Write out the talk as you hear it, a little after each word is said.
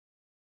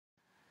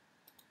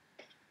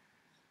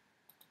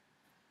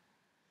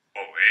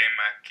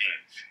Poema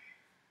 15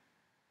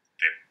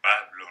 de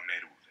Pablo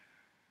Neruda.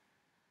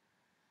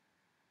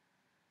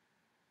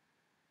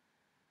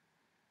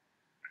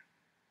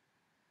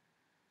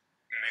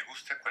 Me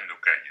gusta cuando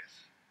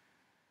callas,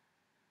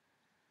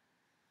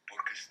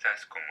 porque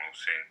estás como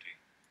ausente,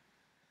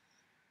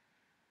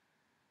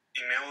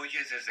 y me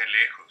oyes desde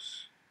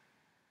lejos,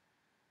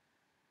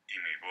 y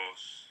mi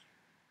voz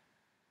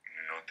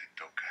no te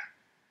toca.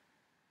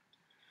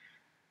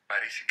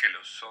 Parece que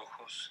los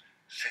ojos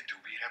se te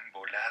hubieran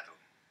volado,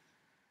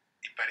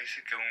 y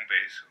parece que un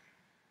beso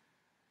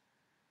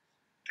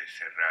te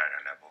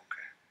cerrara la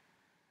boca.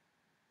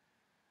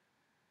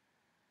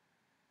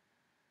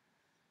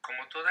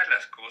 Como todas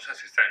las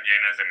cosas están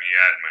llenas de mi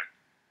alma,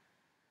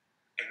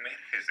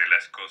 emerges de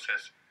las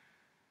cosas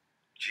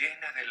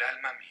llena del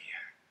alma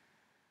mía.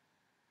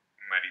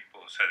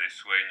 Mariposa de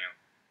sueño,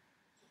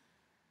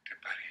 te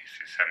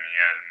pareces a mi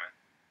alma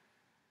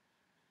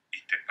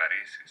y te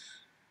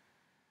pareces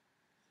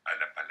a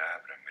la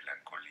palabra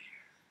melancolía.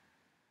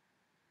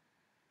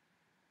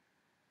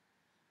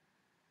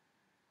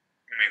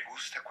 Me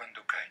gusta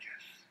cuando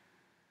callas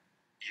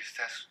y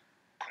estás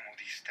como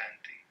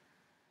distante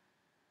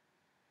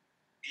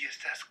y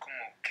estás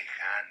como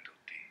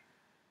quejándote,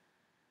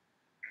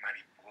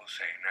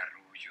 mariposa en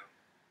arrullo,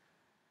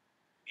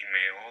 y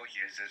me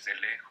oyes desde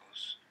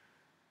lejos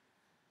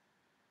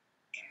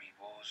y mi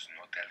voz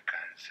no te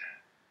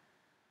alcanza.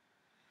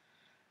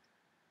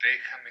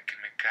 Déjame que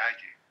me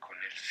calle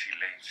con el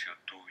silencio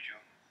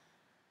tuyo.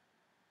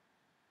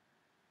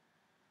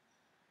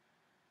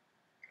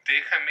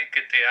 Déjame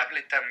que te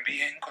hable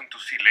también con tu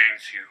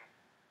silencio,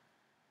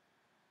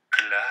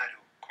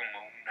 claro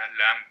como una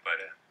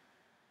lámpara,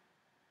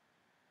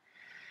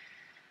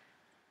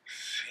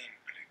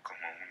 simple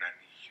como un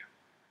anillo.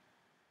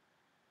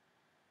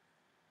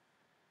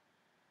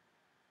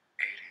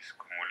 Eres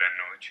como la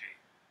noche,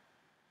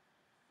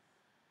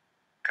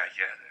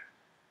 callada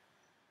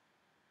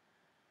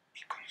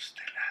y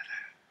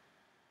constelada.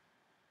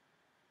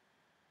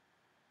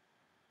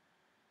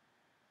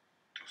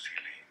 Tu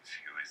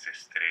silencio es de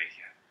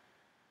estrella,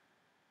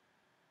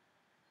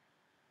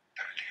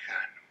 tan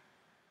lejano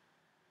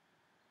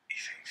y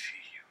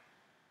sencillo.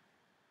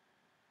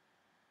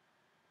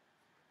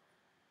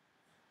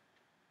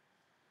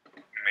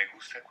 Me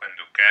gusta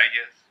cuando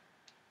callas,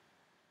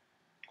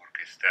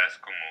 porque estás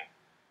como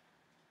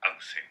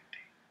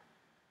ausente,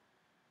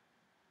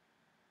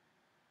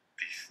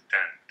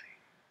 distante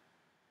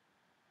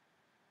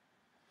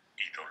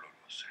y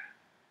dolorosa,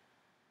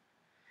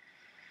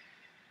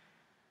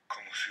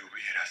 como si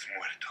hubieras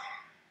muerto.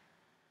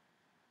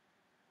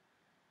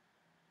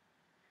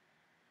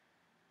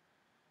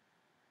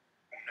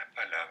 Una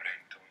palabra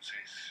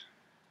entonces,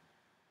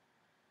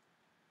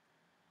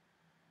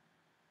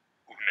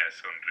 una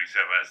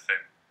sonrisa basta,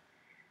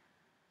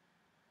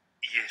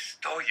 y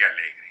estoy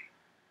alegre,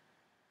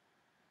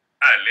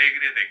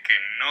 alegre de que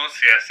no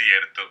sea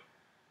cierto.